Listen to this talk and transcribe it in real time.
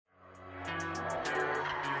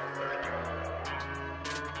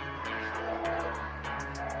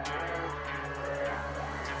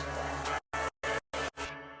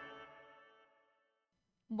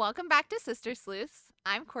Welcome back to Sister Sleuths.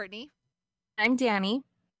 I'm Courtney. I'm Danny.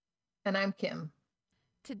 And I'm Kim.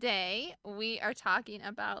 Today, we are talking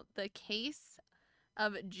about the case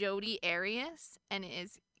of Jodi Arias, and it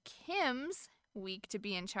is Kim's week to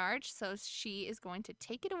be in charge, so she is going to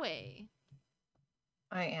take it away.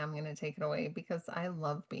 I am going to take it away because I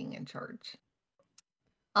love being in charge.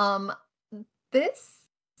 So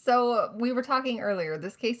we were talking earlier,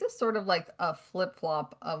 this case is sort of like a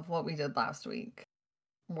flip-flop of what we did last week,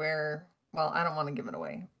 where, well, I don't want to give it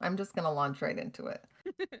away. I'm just going to launch right into it.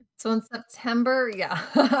 So in September,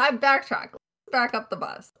 I backtrack. Let's back up the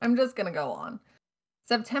bus. I'm just going to go on.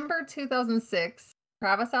 September 2006,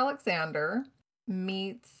 Travis Alexander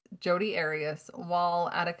meets Jodi Arias while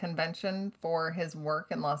at a convention for his work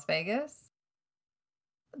in Las Vegas.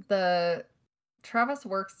 Travis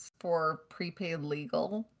works for Prepaid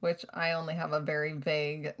Legal, which I only have a very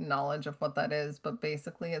vague knowledge of what that is, but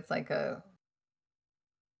basically it's like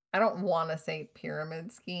I don't want to say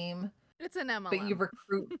pyramid scheme. It's an MLM. But you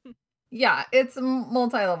recruit. Yeah, it's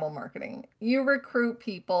multi-level marketing. You recruit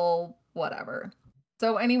people, whatever.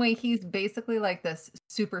 So anyway, he's basically like this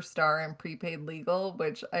superstar in Prepaid Legal,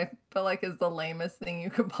 which I feel like is the lamest thing you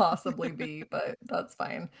could possibly be, but that's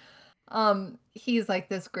fine. He's like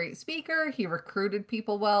this great speaker. He recruited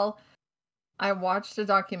people well. I watched a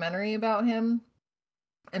documentary about him,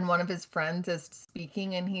 and one of his friends is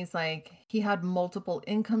speaking, and he's like, he had multiple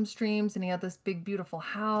income streams, and he had this big, beautiful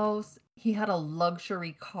house. He had a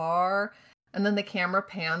luxury car. And then the camera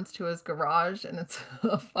pans to his garage, and it's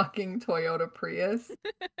a fucking Toyota Prius.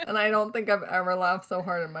 And I don't think I've ever laughed so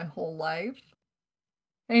hard in my whole life.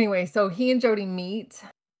 Anyway, so he and Jodi meet.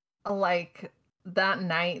 Like, that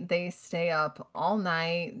night, they stay up all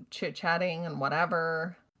night, chit-chatting and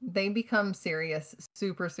whatever. They become serious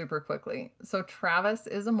super, super quickly. So Travis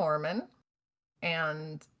is a Mormon,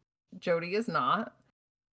 and Jodi is not.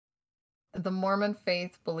 The Mormon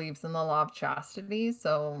faith believes in the law of chastity,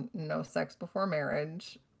 so no sex before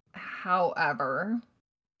marriage. However,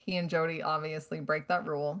 he and Jodi obviously break that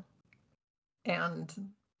rule, and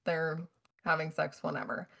they're having sex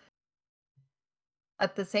whenever.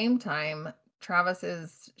 At the same time, Travis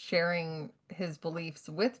is sharing his beliefs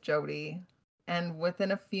with Jodi, and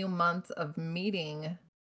within a few months of meeting,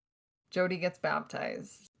 Jodi gets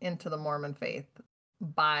baptized into the Mormon faith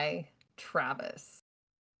by Travis.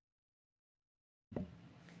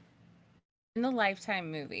 In the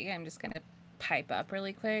Lifetime movie, I'm just going to pipe up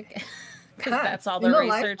really quick because Yes, that's all in the the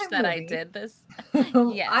research Lifetime that I movie. did this. Yes.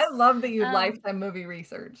 I Yes. love that you Lifetime movie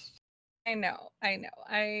researched. I know.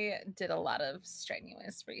 I did a lot of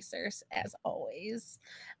strenuous research, as always.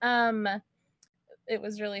 It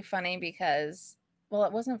was really funny because, well,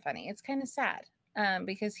 it wasn't funny. It's kind of sad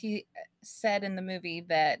because he said in the movie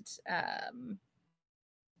that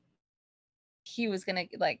he was going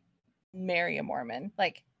to, like, marry a Mormon.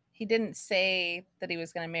 Like, he didn't say that he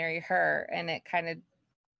was going to marry her, and it kind of,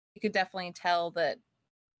 you could definitely tell that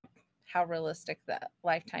how realistic that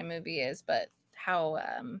Lifetime movie is, but how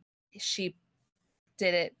she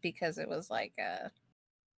did it because it was like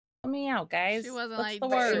help me out, guys. She wasn't What's like the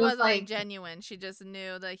word? she wasn't like genuine. She just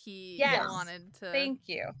knew that he wanted to. Thank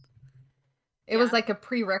you. It was like a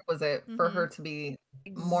prerequisite for her to be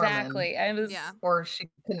exactly. Mormon, or she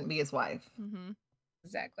couldn't be his wife.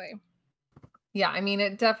 Exactly. Yeah, I mean,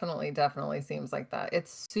 it definitely seems like that.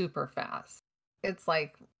 It's super fast. It's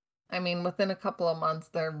like, I mean, within a couple of months,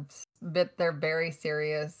 they're very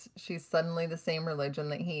serious. She's suddenly the same religion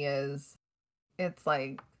that he is. It's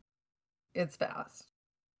like, it's fast.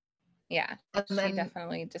 Yeah, and she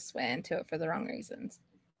definitely just went into it for the wrong reasons.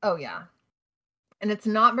 Oh, yeah. And it's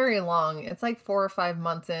not very long. It's like 4 or 5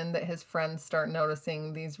 months in that his friends start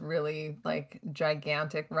noticing these really, like,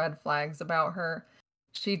 gigantic red flags about her.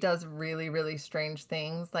 She does really, really strange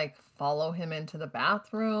things, like follow him into the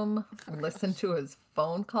bathroom, listen to his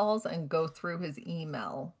phone calls, and go through his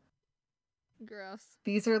email. Gross.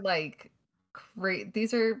 These are like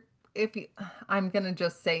I'm going to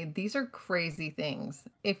just say these are crazy things.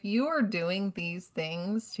 If you are doing these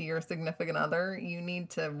things to your significant other, you need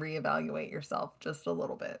to reevaluate yourself just a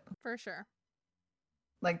little bit. For sure.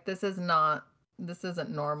 Like, this isn't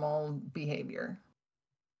normal behavior.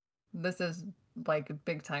 This is like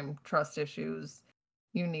big time trust issues.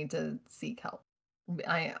 You need to seek help.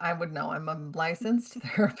 I would know. I'm a licensed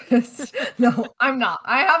therapist. No, I'm not.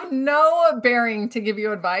 I have no bearing to give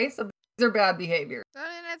you advice. These are bad behaviors. I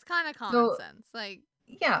mean, it's kind of common sense. Like,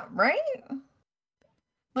 yeah, right?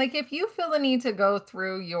 Like, if you feel the need to go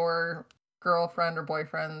through your girlfriend or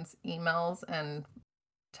boyfriend's emails and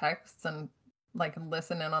texts and like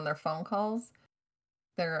listen in on their phone calls,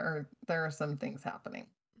 there are some things happening.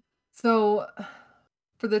 So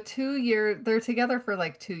For the 2 year, they're together for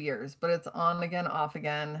like 2 years, but it's on again, off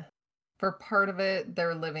again. For part of it,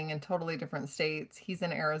 they're living in totally different states. He's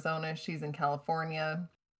in Arizona, she's in California.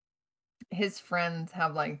 His friends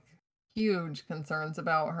have like huge concerns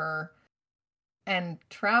about her. And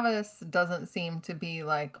Travis doesn't seem to be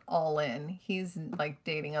like all in. He's like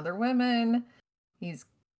dating other women. He's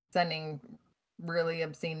sending really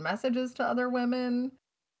obscene messages to other women.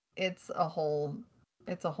 It's a whole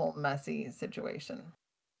messy situation.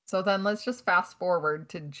 So then let's just fast forward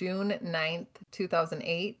to June 9th,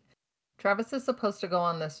 2008. Travis is supposed to go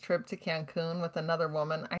on this trip to Cancun with another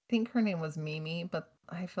woman. I think her name was Mimi, but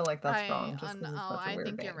I feel like that's wrong just because it's such a I weird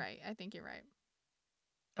think you're name. right. I think you're right.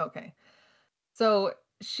 Okay. So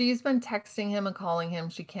she's been texting him and calling him.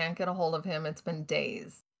 She can't get a hold of him. It's been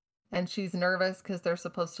days. And she's nervous because they're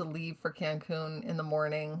supposed to leave for Cancun in the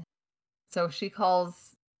morning. So she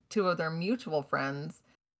calls two of their mutual friends,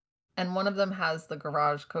 and one of them has the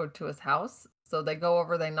garage code to his house. So they go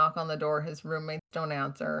over, they knock on the door. His roommates don't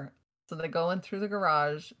answer. So they go in through the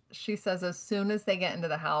garage. She says as soon as they get into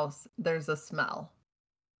the house, there's a smell.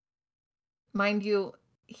 Mind you,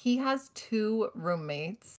 he has two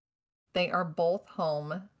roommates. They are both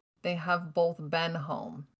home. They have both been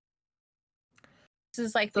home. This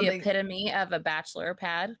is like So the they, epitome of a bachelor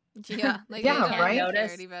pad. Yeah, like Yeah, they don't right? even care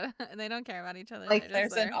Notice anybody. They don't care about each other. Like, They're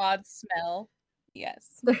just there's an there. odd smell.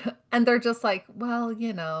 Yes. and they're just like, well,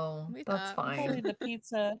 We that's thought. Probably fine. the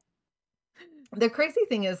pizza. The crazy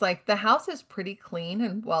thing is, like, the house is pretty clean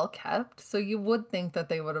and well kept, so you would think that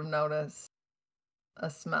they would have noticed a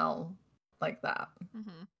smell like that.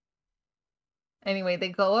 Mm-hmm. Anyway, they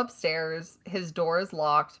go upstairs. His door is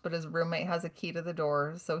locked, but his roommate has a key to the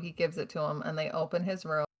door, so he gives it to him, and they open his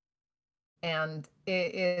room, and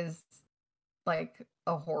it is like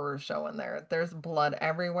a horror show in there. There's blood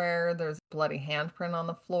everywhere. There's a bloody handprint on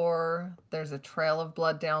the floor. There's a trail of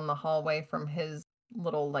blood down the hallway from his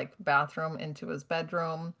little like bathroom into his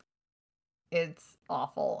bedroom. It's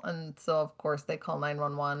awful. And so of course they call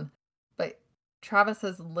 911. But Travis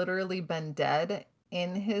has literally been dead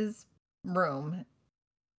in his room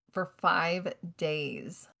for 5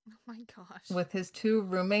 days Oh my gosh. with his two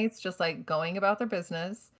roommates just like going about their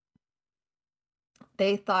business.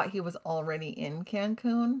 They thought he was already in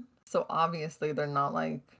Cancun, so obviously they're not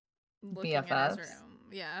like Looking in his BFFs. room.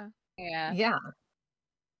 Yeah. Yeah. Yeah.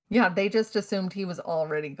 Yeah, they just assumed he was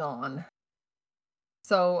already gone.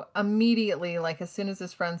 So immediately, like as soon as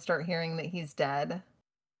his friends start hearing that he's dead,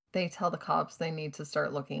 they tell the cops they need to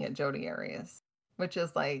start looking at Jodi Arias, which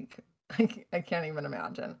is like I can't even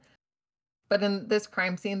imagine. But in this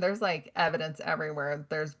crime scene, there's like evidence everywhere.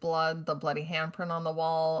 There's blood, the bloody handprint on the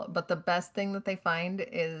wall. But the best thing that they find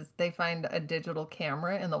is they find a digital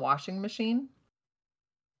camera in the washing machine.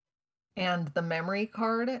 And the memory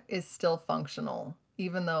card is still functional,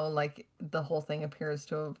 even though like the whole thing appears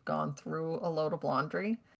to have gone through a load of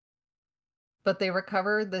laundry. But they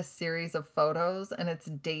recover this series of photos and it's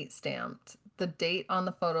date stamped. The date on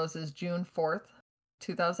the photos is June 4th,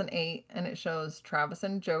 2008, and it shows Travis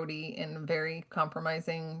and Jodi in very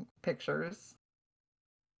compromising pictures.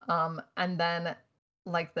 And then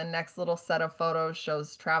like the next little set of photos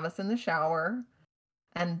shows Travis in the shower.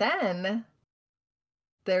 And then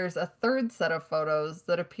there's a third set of photos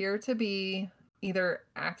that appear to be either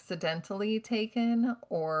accidentally taken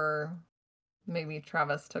or maybe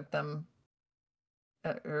Travis took them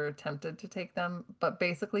or attempted to take them, but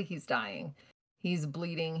basically he's dying. He's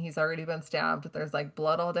bleeding. He's already been stabbed. There's like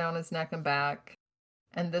blood all down his neck and back.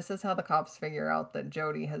 And this is how the cops figure out that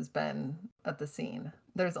Jodi has been at the scene.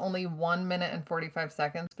 There's only 1 minute and 45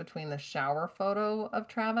 seconds between the shower photo of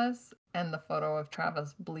Travis and the photo of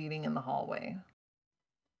Travis bleeding in the hallway.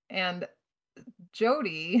 And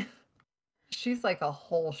Jodi, she's like a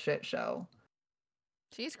whole shit show.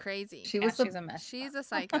 She's crazy. She Yeah, was she's a mess. She's a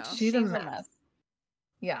psycho. she's a mess.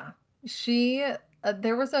 Yeah. She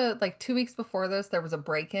there was a like 2 weeks before this there was a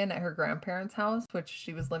break-in at her grandparents' house, which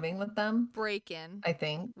she was living with them, Break in I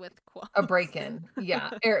think. with quotes. A break-in.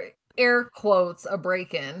 Yeah. Air quotes a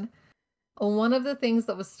break-in. One of the things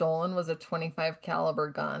that was stolen was a 25 caliber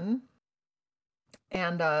gun.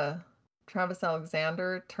 And Travis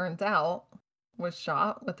Alexander turns out was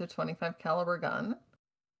shot with a 25 caliber gun.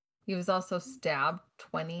 He was also stabbed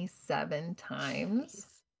 27 times.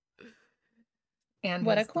 Jeez. And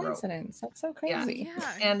What a his throat. coincidence. That's so crazy.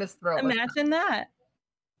 Yeah. And his throat was Imagine that.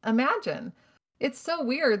 Imagine. It's so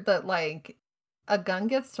weird that like a gun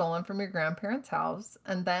gets stolen from your grandparents' house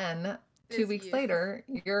and then 2 Is weeks you. later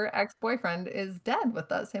your ex-boyfriend is dead with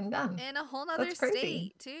that same gun. In a whole nother That's crazy.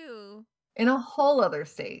 state too. In a whole other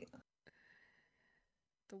state.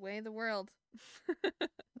 The way of the world.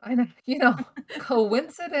 I know,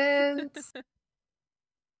 coincidence.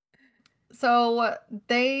 So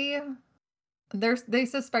they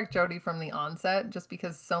suspect Jodi from the onset just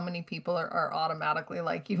because so many people are automatically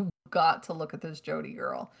like, you've got to look at this Jodi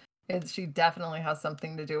girl. She definitely has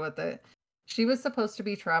something to do with it. She was supposed to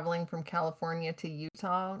be traveling from California to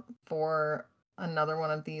Utah for another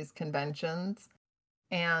one of these conventions.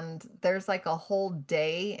 And there's like a whole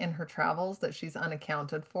day in her travels that she's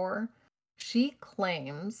unaccounted for. She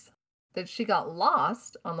claims that she got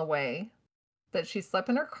lost on the way, that she slept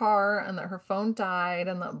in her car and that her phone died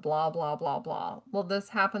and that blah, blah, blah, blah. Well, this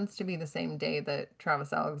happens to be the same day that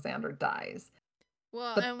Travis Alexander dies.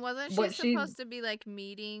 Well, But and wasn't she what she, supposed to be like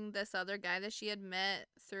meeting this other guy that she had met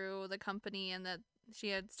through the company and that she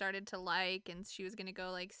had started to like, and she was gonna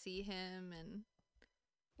go like see him and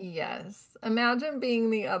yes, imagine being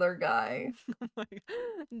the other guy.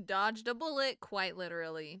 dodged a bullet, quite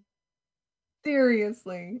literally.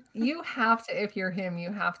 Seriously, you have to, if you're him,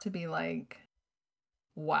 you have to be like,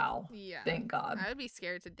 wow, Yeah. thank God. I would be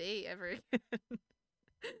scared to date ever.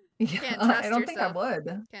 Yeah, Can't I trust don't think I yourself.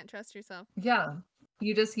 would. Can't trust yourself. Yeah,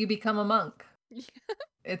 you become a monk. Yeah.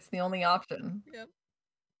 It's the only option. Yep.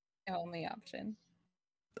 Only option.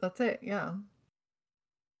 That's it, yeah.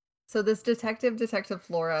 So this Detective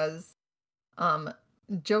Flores,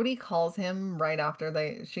 Jodi calls him right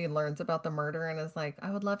after she learns about the murder and is like,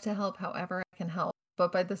 I would love to help however I can help.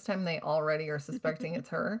 But by this time they already are suspecting it's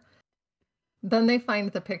her. Then they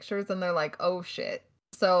find the pictures and they're like, oh shit.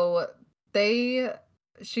 So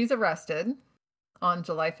she's arrested on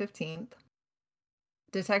July 15th.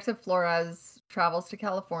 Detective Flores travels to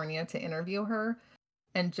California to interview her.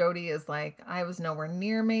 And Jodi is like, I was nowhere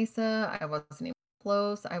near Mesa. I wasn't even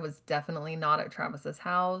close. I was definitely not at Travis's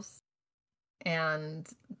house. And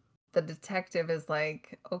the detective is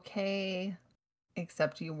like, okay,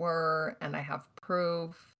 except you were, and I have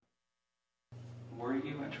proof. Were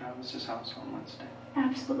you at Travis's house on Wednesday?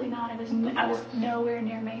 Absolutely not. I was nowhere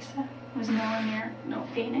near Mesa. I was nowhere near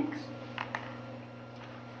Phoenix.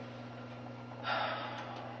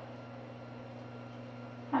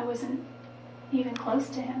 I wasn't even close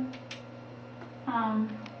to him.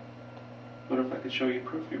 What if I could show you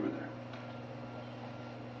proof you were there?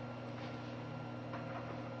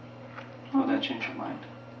 Will that change your mind?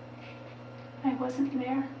 I wasn't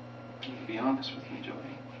there. You can be honest with me,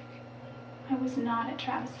 Jodi. I was not at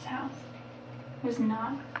Travis's house. I was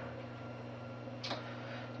not.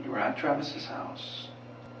 You were at Travis's house.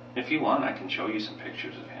 If you want, I can show you some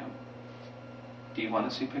pictures of him. Do you want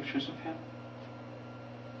to see pictures of him?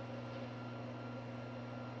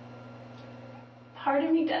 Part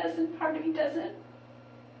of me does and part of me doesn't.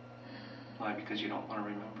 Why? Because you don't want to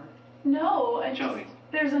remember? No, Jodi.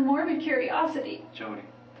 There's a morbid curiosity. Jodi.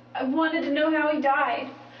 I wanted to know how he died.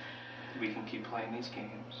 We can keep playing these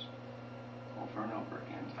games over and over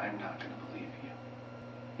again. I'm not going to believe you.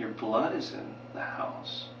 Your blood is in the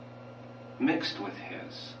house, mixed with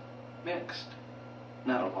his. Mixed.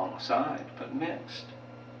 Not alongside, but mixed.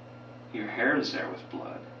 Your hair is there with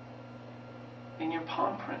blood. And your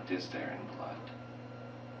palm print is there in blood.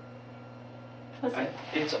 Listen,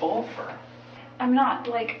 It's over. I'm not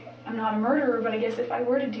a murderer, but I guess if I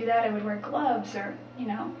were to do that, I would wear gloves or,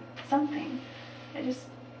 something.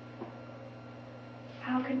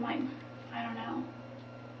 How could I don't know.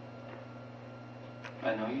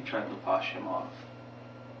 I know you tried to wash him off.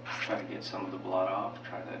 Try to get some of the blood off,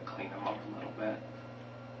 try to clean him up a little bit.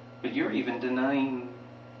 But you're even denying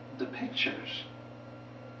the pictures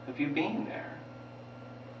of you being there.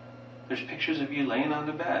 There's pictures of you laying on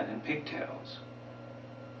the bed in pigtails.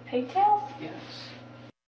 Pigtails? Yes.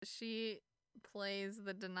 She plays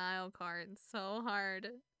the denial card so hard.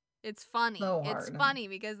 It's funny. So It's hard. funny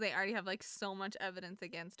because they already have like so much evidence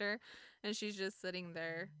against her, and she's just sitting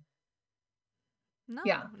there. No,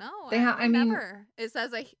 Yeah. no, I mean- never. It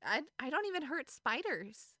says I don't even hurt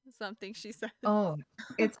spiders. Something she said. Oh,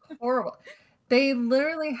 it's horrible. They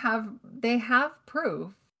literally have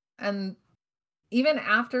proof, and even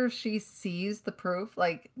after she sees the proof,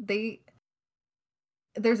 like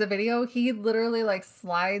there's a video, he literally like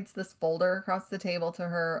slides this folder across the table to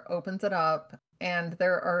her, opens it up, and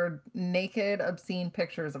there are naked, obscene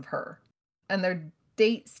pictures of her, and they're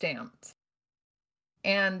date stamped.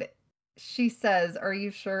 And she says, "Are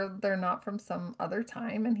you sure they're not from some other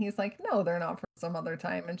time?" And he's like, "No, they're not from some other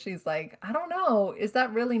time." And she's like, "I don't know. Is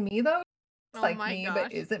that really me though? It's Oh like my me, gosh.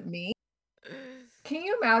 but is it me?" Can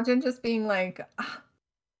you imagine just being like,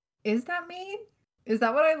 "Is that me? Is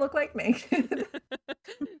that what I look like naked?"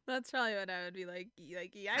 That's probably what I would be like.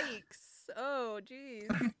 Like, yikes! Oh, jeez.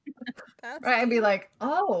 That's Right? I'd be me? like,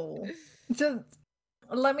 "Oh, just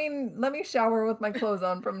let me shower with my clothes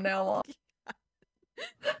on from now on.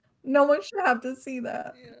 No one should have to see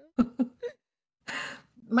that. Yeah.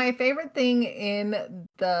 My favorite thing in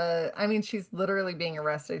the I mean, she's literally being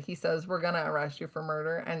arrested. He says, "We're gonna arrest you for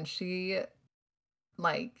murder," and she,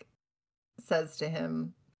 like, says to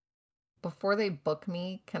him, "Before they book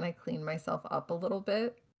me, can I clean myself up a little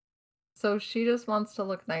bit?" So she just wants to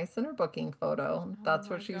look nice in her booking photo. Oh That's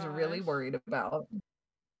my what she's really gosh. worried about,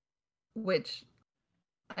 which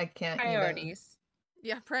I can't even Priorities.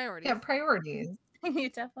 Yeah, priorities. Yeah, priorities. You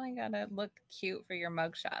definitely gotta look cute for your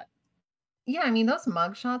mugshot. Yeah, I mean, those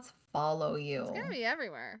mugshots follow It's you. gonna be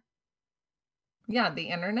everywhere. Yeah, the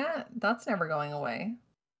internet, that's never going away.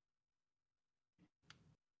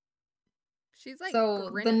 She's like So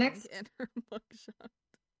the grinning next in her mugshot.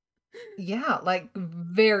 Yeah, like,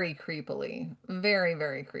 very creepily. Very,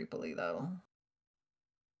 very creepily, though.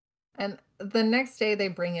 And the next day, they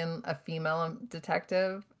bring in a female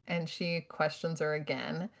detective, and she questions her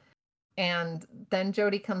again, and then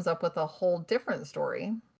Jodi comes up with a whole different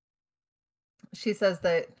story. She says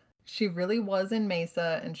that she really was in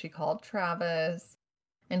Mesa, and she called Travis,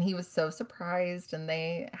 and he was so surprised, and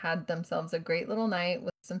they had themselves a great little night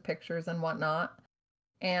with some pictures and whatnot.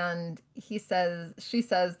 And she says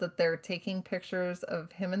that they're taking pictures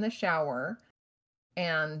of him in the shower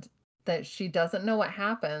and that she doesn't know what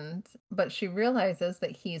happened, but she realizes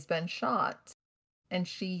that he's been shot. And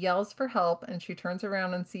she yells for help and she turns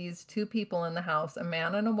around and sees two people in the house, a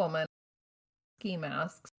man and a woman, ski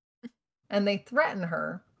masks, and they threaten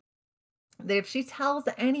her that if she tells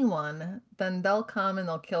anyone, then they'll come and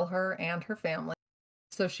they'll kill her and her family.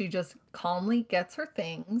 So she just calmly gets her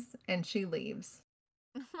things and she leaves.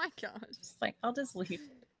 Oh my gosh. Just like, I'll just leave.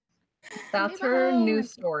 That's You her know, new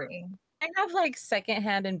story. I have like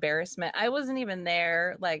secondhand embarrassment. I wasn't even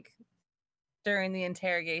there like during the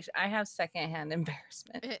interrogation. I have secondhand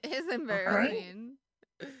embarrassment. it is Right? embarrassing.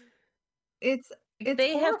 It's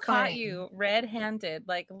They have caught horrifying. you red-handed,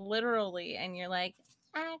 like literally, and you're like,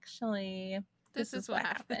 actually, This is what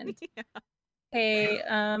happened. Yeah. Hey,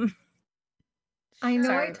 I know I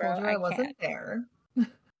sorry, told bro, you I I wasn't can't. there,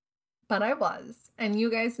 but I was. And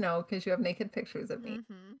you guys know because you have naked pictures of me.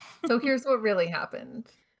 Hmm. So here's what really happened.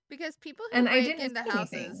 Because people who And I break didn't into say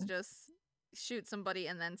houses anything. just shoot somebody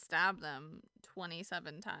and then stab them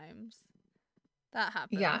 27 times. That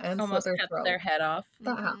Yeah, happens. and slit Almost their cut throat. their head off.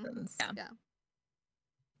 That Hmm. happens. Yeah. Yeah.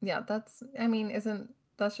 Yeah, I mean,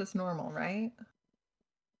 that's just normal, right?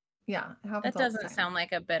 Yeah, it happens That all the doesn't time. sound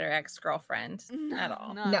like a bitter ex-girlfriend No, at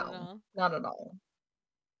all. not at No, all. not at all.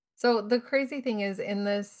 So the crazy thing is in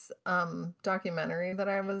this documentary that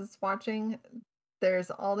I was watching, there's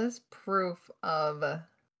all this proof of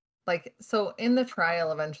like so in the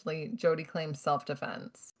trial eventually Jodi claims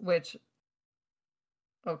self-defense, which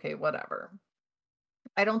okay, whatever.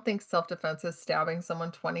 I don't think self-defense is stabbing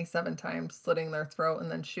someone 27 times, slitting their throat,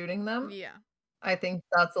 and then shooting them. Yeah. I think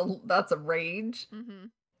that's a rage. Hmm.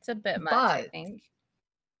 It's a bit much, I But think.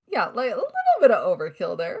 yeah, like a little bit of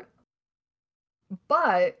overkill there.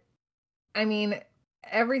 But I mean,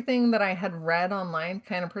 everything that I had read online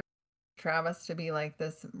kind of Travis to be like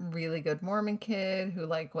this really good Mormon kid who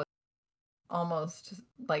like was almost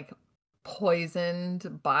like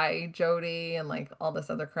poisoned by Jodi and like all this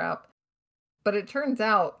other crap. But it turns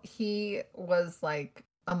out he was like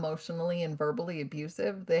emotionally and verbally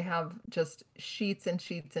abusive. They have just sheets and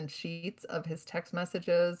sheets and sheets of his text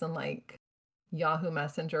messages and like Yahoo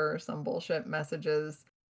Messenger or some bullshit messages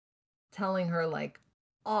telling her like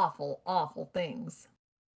awful, awful things.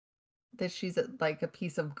 That she's like a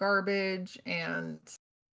piece of garbage. And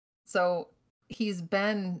so he's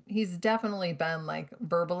definitely been like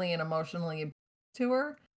verbally and emotionally abusive to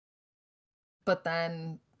her. But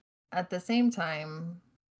then at the same time,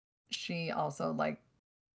 she also like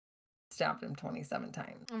stabbed him 27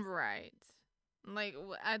 times. Right. Like,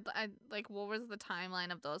 I like, what was the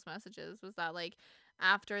timeline of those messages? Was that like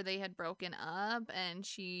after they had broken up and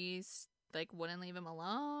she's like wouldn't leave him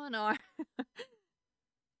alone, or?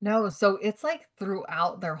 No, so it's like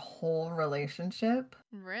throughout their whole relationship.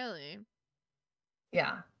 Really?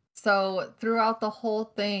 Yeah. So throughout the whole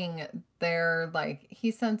thing, they're like, he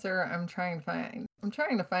sends her, I'm trying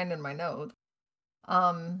to find in my notes.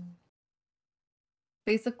 Um,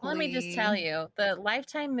 Let me just tell basically, you, the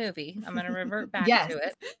Lifetime movie, I'm going to revert back yes. to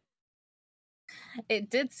it. It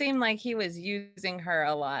did seem like he was using her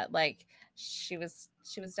a lot. Like she was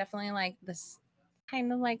definitely like this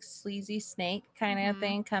kind of like sleazy snake kind of Hmm.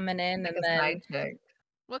 thing coming in, Like and a then side chick.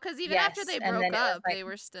 Well, because even after yes, they and broke then it was up, like they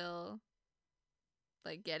were still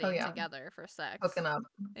like Oh getting yeah, together for sex. hooking up.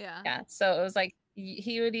 Yeah. yeah. So it was like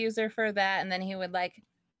he would use her for that, and then he would like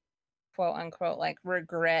quote unquote like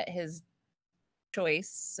regret his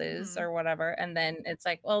choices or whatever, and then it's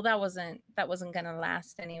like, well, that wasn't gonna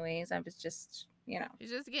last anyways. I was just, He's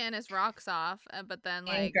just getting his rocks off, but then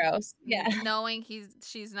being like gross. Yeah. knowing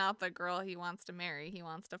she's not the girl he wants to marry, he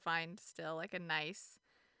wants to find still like a nice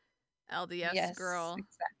LDS Yes, girl.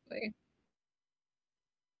 exactly.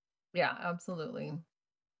 Yeah, absolutely.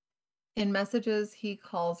 In messages, he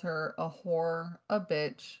calls her a whore, a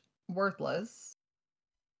bitch, worthless.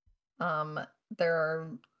 There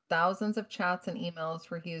are thousands of chats and emails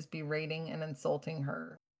where he is berating and insulting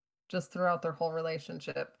her just throughout their whole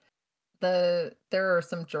relationship. There are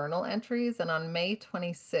some journal entries, and on May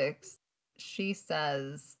 26th, she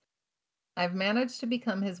says, I've managed to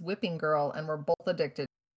become his whipping girl, and we're both addicted.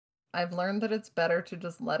 I've learned that it's better to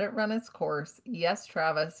just let it run its course. Yes,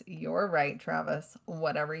 Travis, you're right, Travis.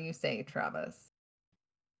 Whatever you say, Travis.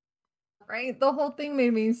 Right? The whole thing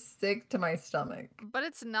made me sick to my stomach. But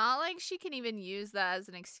it's not like she can even use that as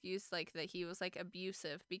an excuse, like that he was like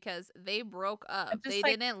abusive, because they broke up. Just, They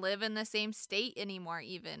like, didn't live in the same state anymore,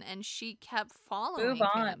 even, and she kept following move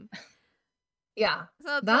on. him. Yeah.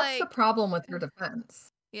 So it's That's the like, problem with your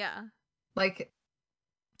defense. yeah, Like,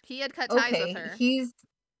 he had cut ties with okay, her.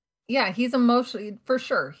 he's emotionally, for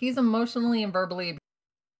sure, he's emotionally and verbally abusive.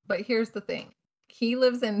 But here's the thing. He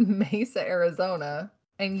lives in Mesa, Arizona,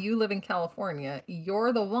 and you live in California.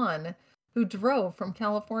 You're the one who drove from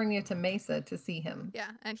California to Mesa to see him.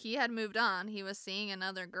 Yeah, and he had moved on. He was seeing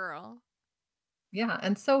another girl. Yeah,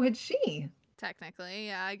 and so had she. Technically,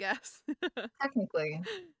 yeah, I guess. Technically.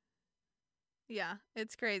 Yeah,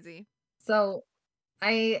 it's crazy. So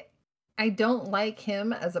I don't like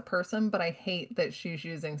him as a person, but I hate that she's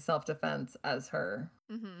using self-defense as her.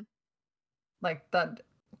 Mm-hmm. Like that.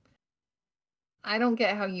 I don't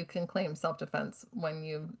get how you can claim self-defense when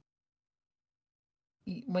you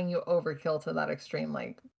overkill to that extreme.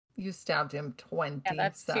 Like you stabbed him Yeah,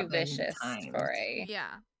 that's too 27 vicious times. for a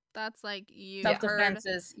Yeah, that's like you self-defense.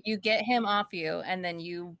 heard. Is you get him off you and then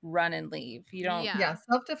you run and leave. You don't Yeah. Yeah,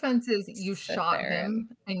 self-defense is you sit shot there him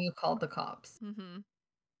and you called the cops. Mm-hmm.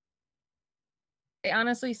 They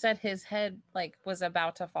honestly said his head like was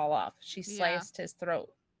about to fall off. She Yeah. sliced his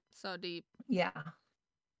throat. So deep. Yeah.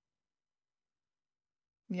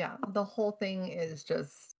 Yeah, the whole thing is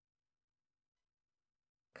just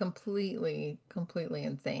completely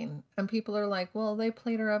insane. And people are like, well, they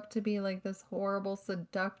played her up to be like this horrible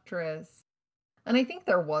seductress. And I think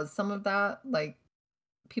there was some of that. Like,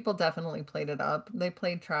 people definitely played it up. They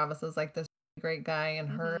played Travis as like this great guy and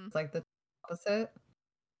her as like the opposite.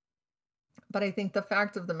 But I think the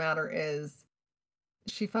fact of the matter is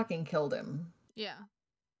she fucking killed him. Yeah.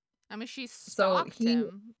 I mean, she So stalked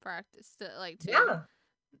him, practiced like too. Yeah.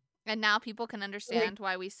 And now people can understand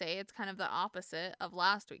why we say it's kind of the opposite of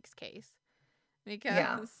last week's case,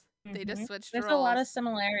 because they just switched There's roles. a lot of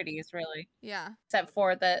similarities, really. Yeah. Except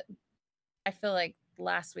for that, I feel like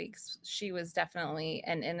last week's she was definitely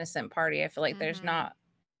an innocent party. I feel like there's not.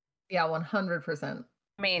 Yeah, 100%.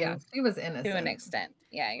 I mean, yeah, she was innocent to an extent.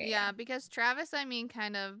 Yeah. Because Travis, I mean,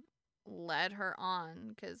 kind of led her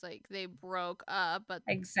on, because like they broke up, but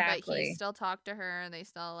he Exactly. still talked to her and they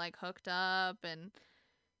still like hooked up, and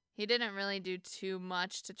he didn't really do too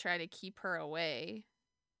much to try to keep her away.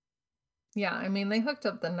 Yeah, I mean, they hooked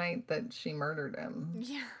up the night that she murdered him.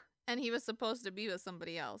 Yeah, and he was supposed to be with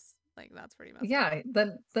somebody else. Like, that's pretty messed up. Yeah,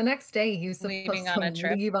 the next day he was supposed Leaving to on a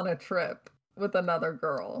trip. leave on a trip with another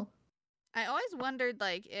girl. I always wondered,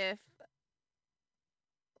 like, if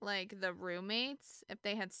like the roommates, if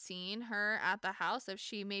they had seen her at the house, if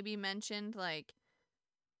she maybe mentioned like,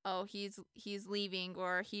 oh, he's leaving,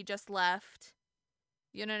 or he just left.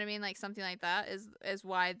 You know what I mean? Like something like that is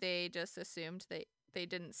why they just assumed they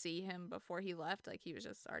didn't see him before he left. Like he was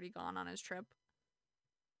just already gone on his trip.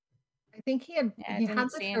 I think he had Yeah, I he didn't had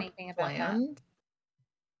the see trip anything about that. planned,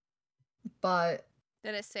 but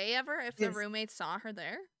Did it say ever if the roommates saw her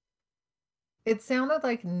there? it sounded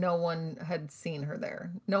like no one had seen her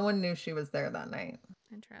there. No one knew she was there that night.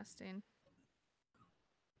 Interesting.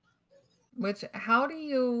 Which, how do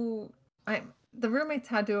you... the roommates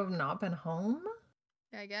had to have not been home?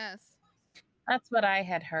 I guess. That's what I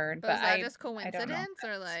had heard. But was that just I don't know. coincidence,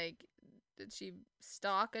 or like, did she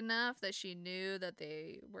stalk enough that she knew that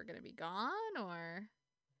they were gonna be gone, or?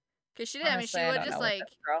 Because she didn't. Honestly, I mean, I she would don't just know with like.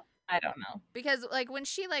 this girl. I don't know. Because like when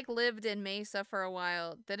she like lived in Mesa for a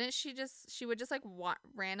while, didn't she would just like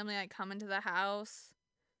randomly like come into the house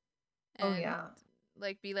and Oh, yeah.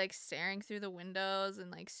 like be like staring through the windows and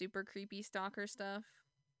like super creepy stalker stuff.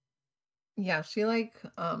 Yeah, she like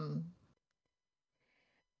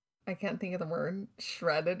I can't think of the word.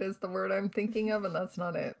 Shredded is the word I'm thinking of, and that's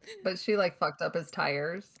not it. But she like fucked up his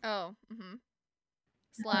tires. Oh, mm-hmm.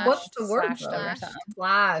 What's Slashed. the word Slashed though? him or Slashed. something.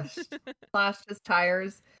 Slashed. Slashed his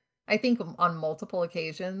tires. I think on multiple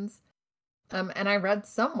occasions. And I read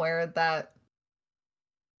somewhere that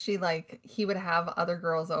he would have other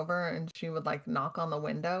girls over and she would like knock on the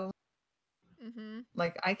window. Mm-hmm.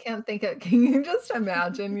 Like I can't think of. Can you just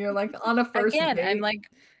imagine? You're like on a first Again, date. I'm like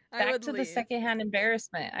I back would to the leave. secondhand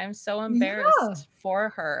embarrassment. I'm so Yeah. embarrassed for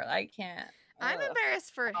her. I can't. I'm Ugh.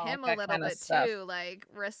 embarrassed for Oh, him a that little kinda bit stuff. too. Like,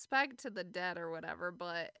 respect to the dead or whatever,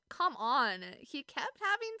 but come on. He kept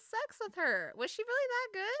having sex with her. Was she really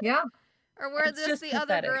that good? Yeah. Or were It's this just the other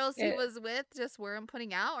pathetic. girls he was with just weren't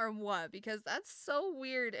putting out or what? Because that's so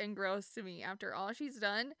weird and gross to me. After all she's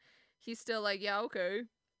done, he's still like, yeah, okay.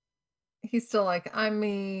 He's still like, I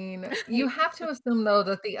mean, you have to assume though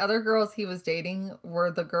that the other girls he was dating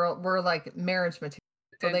were like marriage material.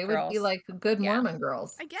 So Good they would be girls. like good Yeah. Mormon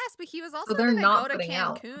girls. I guess, but he was So also they're gonna go not to putting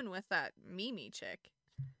out. Cancun with that Mimi chick.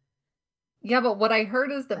 Yeah, but what I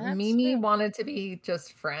heard is that That's Mimi true. wanted to be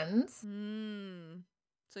just friends,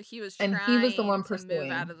 So he was and he was the one trying to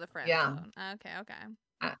move out pursuing. of the friend Yeah, zone.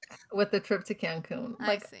 Okay. with the trip to Cancun. I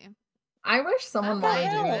Like, see. I wish What someone the wanted to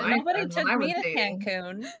do hell? what I Nobody did when took I was me to dating.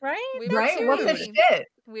 Cancun, right? We were Right? too What the easy. shit?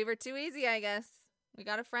 We were too easy, I guess. We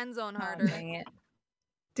got a friend zone Oh, harder. dang it.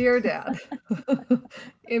 Dear Dad,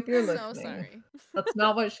 if you're So listening, sorry. that's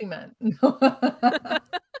not what she meant. I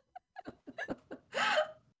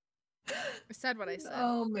said what I said.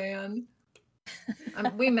 Oh man.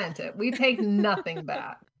 We meant it. We take nothing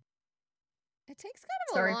back. It takes kind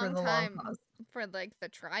of Sorry a for long the long time pause. for like the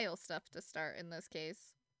trial stuff to start in this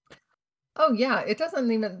case. Oh yeah,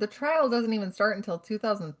 the trial doesn't even start until Yeah,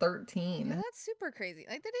 2013. that's super crazy.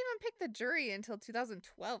 Like they didn't even pick the jury until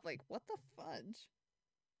 2012. Like what the fudge?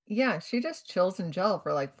 Yeah, she just chills in jail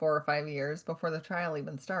for like 4 or 5 years before the trial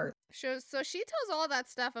even starts. So she tells all that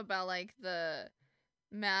stuff about like the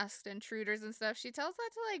masked intruders and stuff. She tells that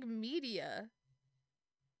to like media.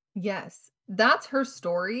 Yes, that's her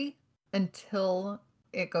story until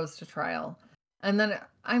it goes to trial. And then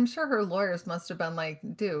I'm sure her lawyers must have been like,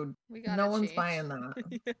 dude, We no gotta one's change. buying that.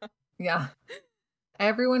 Yeah. Yeah.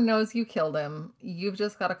 Everyone knows you killed him. You've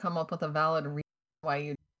just got to come up with a valid reason why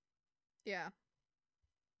you, Yeah.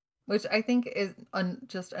 which I think is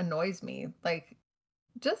just annoys me. Like,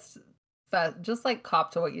 just like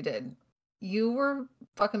cop to what you did. You were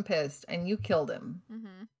fucking pissed and you killed him.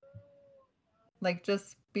 Mm-hmm. Like,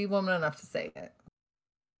 just be woman enough to say it.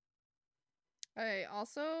 I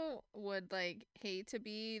also would like hate to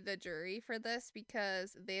be the jury for this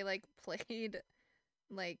because they like played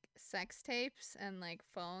like sex tapes and like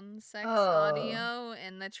phone sex audio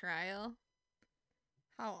in the trial.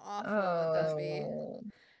 How awful would that be? Oh.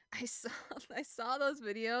 I saw those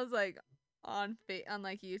videos like on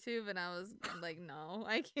like YouTube and I was like, no,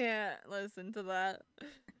 I can't listen to that.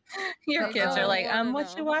 Your Like, kids I are don't like, wanna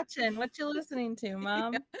what you know. watching? What you listening to,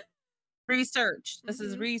 Mom? Yeah. Research. This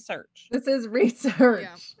is Mhm. research. This is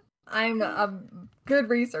research. I'm a good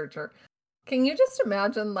researcher. Can you just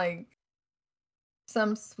imagine like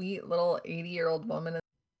some sweet little 80-year-old woman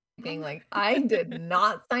being like, I did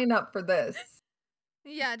not sign up for this.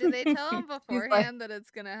 Yeah, did they tell him She's like, beforehand that it's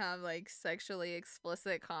gonna have like sexually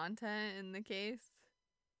explicit content in the case?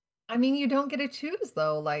 I mean, you don't get to choose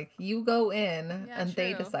though. Like, you go in Yeah, and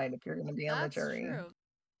they true. decide if you're going to be on the That's jury. true.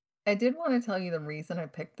 I did want to tell you the reason I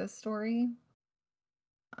picked this story.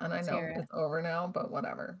 And I Let's know hear it. it's over now, but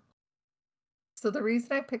whatever. So the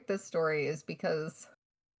reason I picked this story is because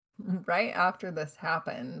right after this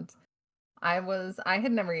happened, I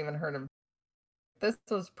had never even heard of this.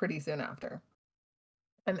 Was pretty soon after.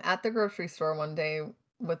 I'm at the grocery store one day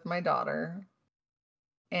with my daughter,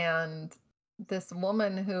 and this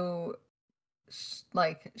woman who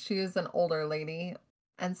she is an older lady,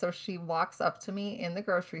 and so she walks up to me in the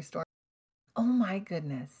grocery store. Oh my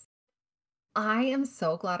goodness, I am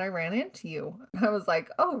so glad I ran into you. And I was like,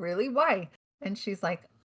 oh really, why? And she's like,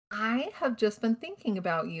 I have just been thinking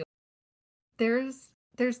about you. There's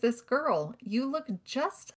this girl, you look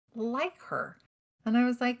just like her. And I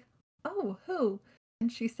was like, oh, who?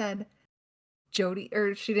 And she said, Jodi,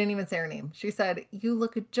 or she didn't even say her name. She said, you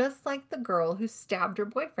look just like the girl who stabbed her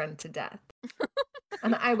boyfriend to death.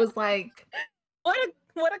 And I was like,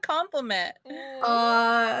 What a compliment.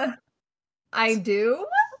 I do.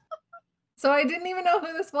 So I didn't even know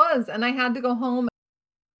who this was. And I had to go home.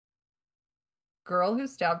 Girl who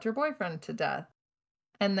stabbed her boyfriend to death.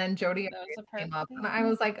 And then Jodi came up. And I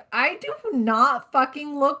was like, I do not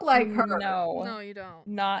fucking look like her. No, you don't.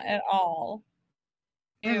 Not at all.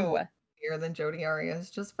 I'm Ew. more than Jodi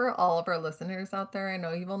Arias. Just for all of our listeners out there, I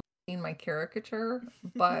know you've only my caricature,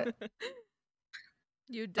 but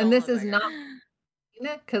You don't and this look is like her.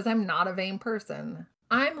 not because I'm not a vain person.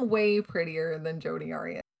 I'm way prettier than Jodi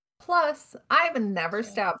Arias. Plus, I've never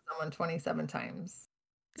stabbed someone 27 times.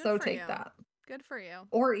 Good So for take you. that. Good for you.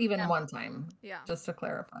 Or even Yeah. one time, Yeah. just to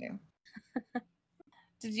clarify.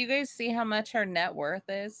 Did you guys see how much her net worth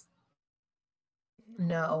is?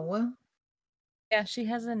 No. Yeah, she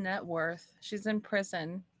has a net worth. She's in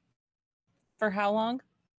prison. For how long?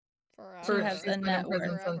 Forever. has She's a been net in prison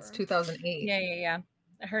Forever. since 2008. Yeah.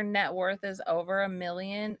 Her net worth is over $1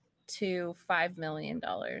 million to $5 million.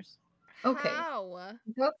 Okay. How?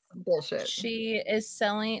 That's bullshit. She is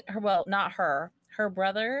selling her, well, not her, her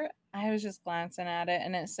brother. I was just glancing at it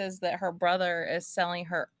and it says that her brother is selling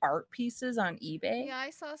her art pieces on eBay. Yeah,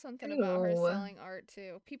 I saw something about her Ew. selling art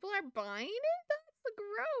too. People are buying it? That's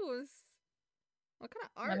gross. What kind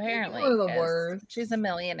of art? Apparently, People are the because worst. she's a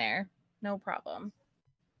millionaire. No problem.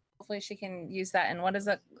 Hopefully she can use that. And what is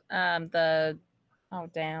it? Oh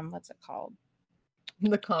damn, what's it called?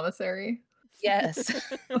 The commissary. Yes.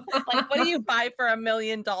 Like, what do you buy for $1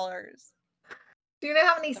 million? Do you know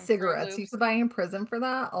how many Some Fruit cigarettes you Loops. could buy in prison for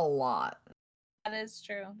that? A lot. That is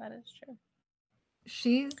true. That is true.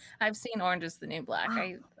 She's. I've seen Orange is the New Black.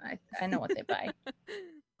 I know what they buy.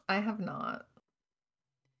 I have not.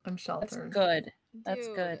 I'm That's sheltered. good. That's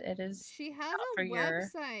Dude, good. It is she has not for a your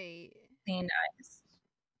website. clean eyes.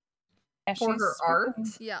 Yeah, For her she's art?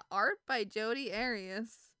 Yeah, art by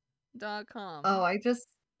JodiArias.com. Oh, I just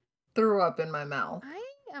threw up in my mouth. I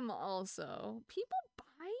am also. People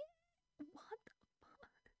buy it? What the fuck?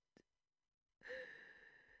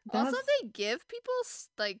 Also, That's they give people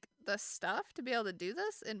like the stuff to be able to do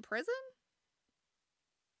this in prison?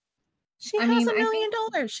 She I has mean, $1 I million.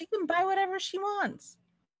 think She can buy whatever she wants.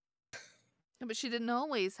 But she didn't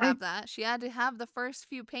always I have that. She had to have the first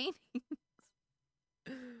few paintings.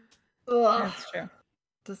 ugh, That's true.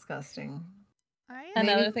 disgusting. I am.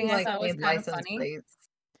 Another Maybe thing I like thought was made kind of license funny. plates.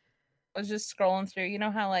 I was just scrolling through. You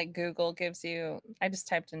know how like Google gives you? I just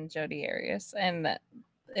typed in Jodi Arias, and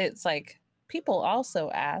it's like people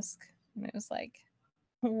also ask, and it was like,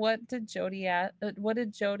 what did Jodi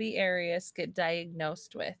Arias get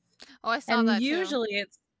diagnosed with? Oh, I saw And that too.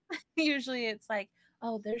 usually it's like,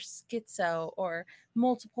 oh, there's schizo or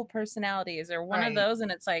multiple personalities or one of Right. those,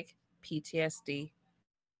 and it's like PTSD.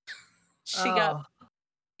 She got Oh,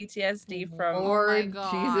 PTSD from Oh my Lord Jesus,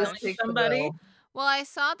 gosh. take the somebody. bill. Well, I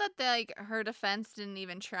saw that like her defense didn't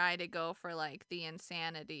even try to go for like the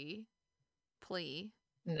insanity plea,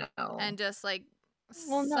 No. and just like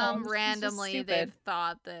Well, no, some she's just randomly they've stupid.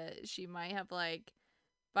 thought that she might have like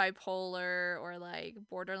bipolar or like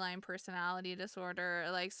borderline personality disorder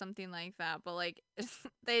or like something like that, but like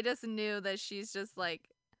they just knew that she's just like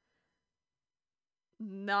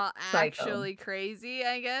not Psycho. actually crazy.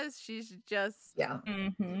 I guess she's just Yeah.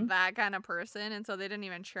 Mm-hmm. that kind of person, and so they didn't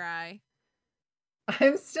even try.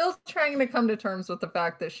 I'm still trying to come to terms with the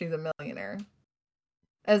fact that she's a millionaire.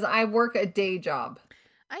 As I work a day job.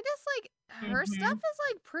 I just like her stuff Mhm. is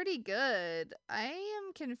like pretty good. I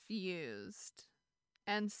am confused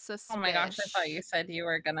and Oh my gosh, I thought you suspicious. said you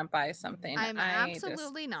were gonna buy something. I'm I just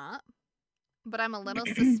absolutely not, but I'm a little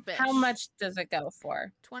suspicious. How much does it go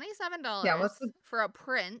for? $27 Yeah, what's the for a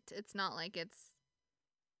print. It's not like it's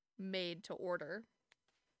made to order.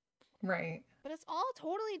 right? But it's all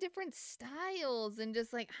totally different styles and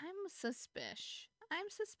just like I'm suspicious. I'm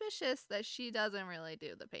suspicious that she doesn't really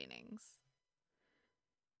do the paintings.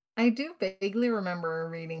 I do vaguely remember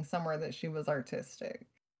reading somewhere that she was artistic.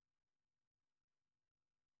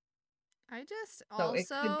 I just So it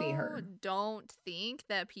could be also her. don't think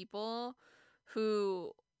that people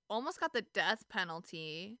who almost got the death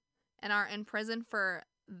penalty and are in prison for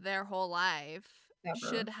their whole life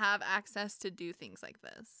should Ever. have access to do things like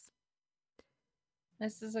this.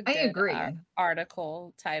 This is a I good agree.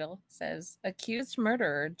 article title. It says accused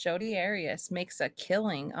murderer Jodi Arias makes a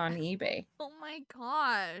killing on eBay. Oh my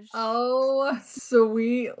gosh. Oh,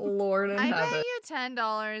 sweet Lord in I bet heaven. you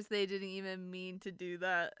 $10 they didn't even mean to do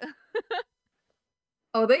that.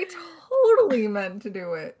 Oh, they totally meant to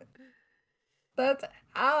do it. That's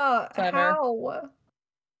Clever. how?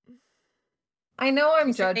 I know I'm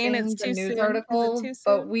You saying it's judging the too news soon? Is it article, too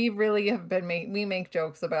but soon? we really have been we make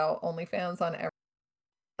jokes about OnlyFans on every.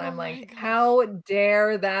 Oh I'm my like, gosh. how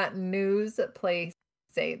dare that news place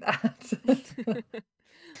say that?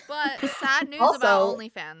 But sad news about Also,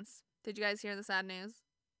 OnlyFans. Did you guys hear the sad news?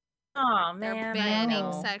 Oh They're man, I banning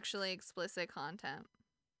know. sexually explicit content.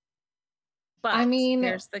 But mean,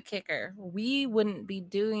 here's the kicker. We wouldn't be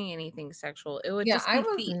doing anything sexual. It would yeah, just I be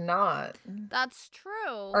was feet. not. That's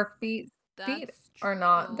true. Our feet That's are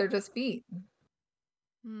not, they're true. just feet.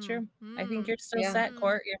 True. I think you're still Yeah. set,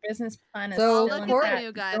 Court. Your business plan is So, I'll still look Court, at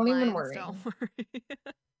intact. the new don't even guidelines. worry. Don't worry.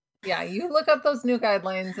 Yeah, you look up those new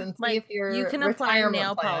guidelines and see Like, if your you can apply retirement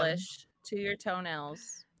nail plan. polish to your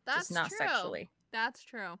toenails, That's just not true. sexually. That's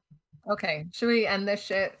true. Okay, should we end this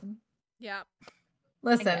shit? Yep.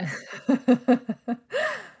 Listen.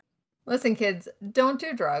 Listen, kids, don't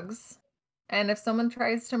do drugs. And if someone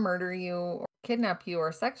tries to murder you or kidnap you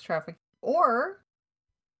or sex traffic you or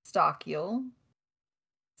stalk you,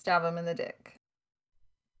 stab them in the dick.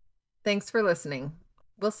 Thanks for listening.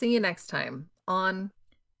 We'll see you next time on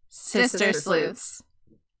Sister Sleuths.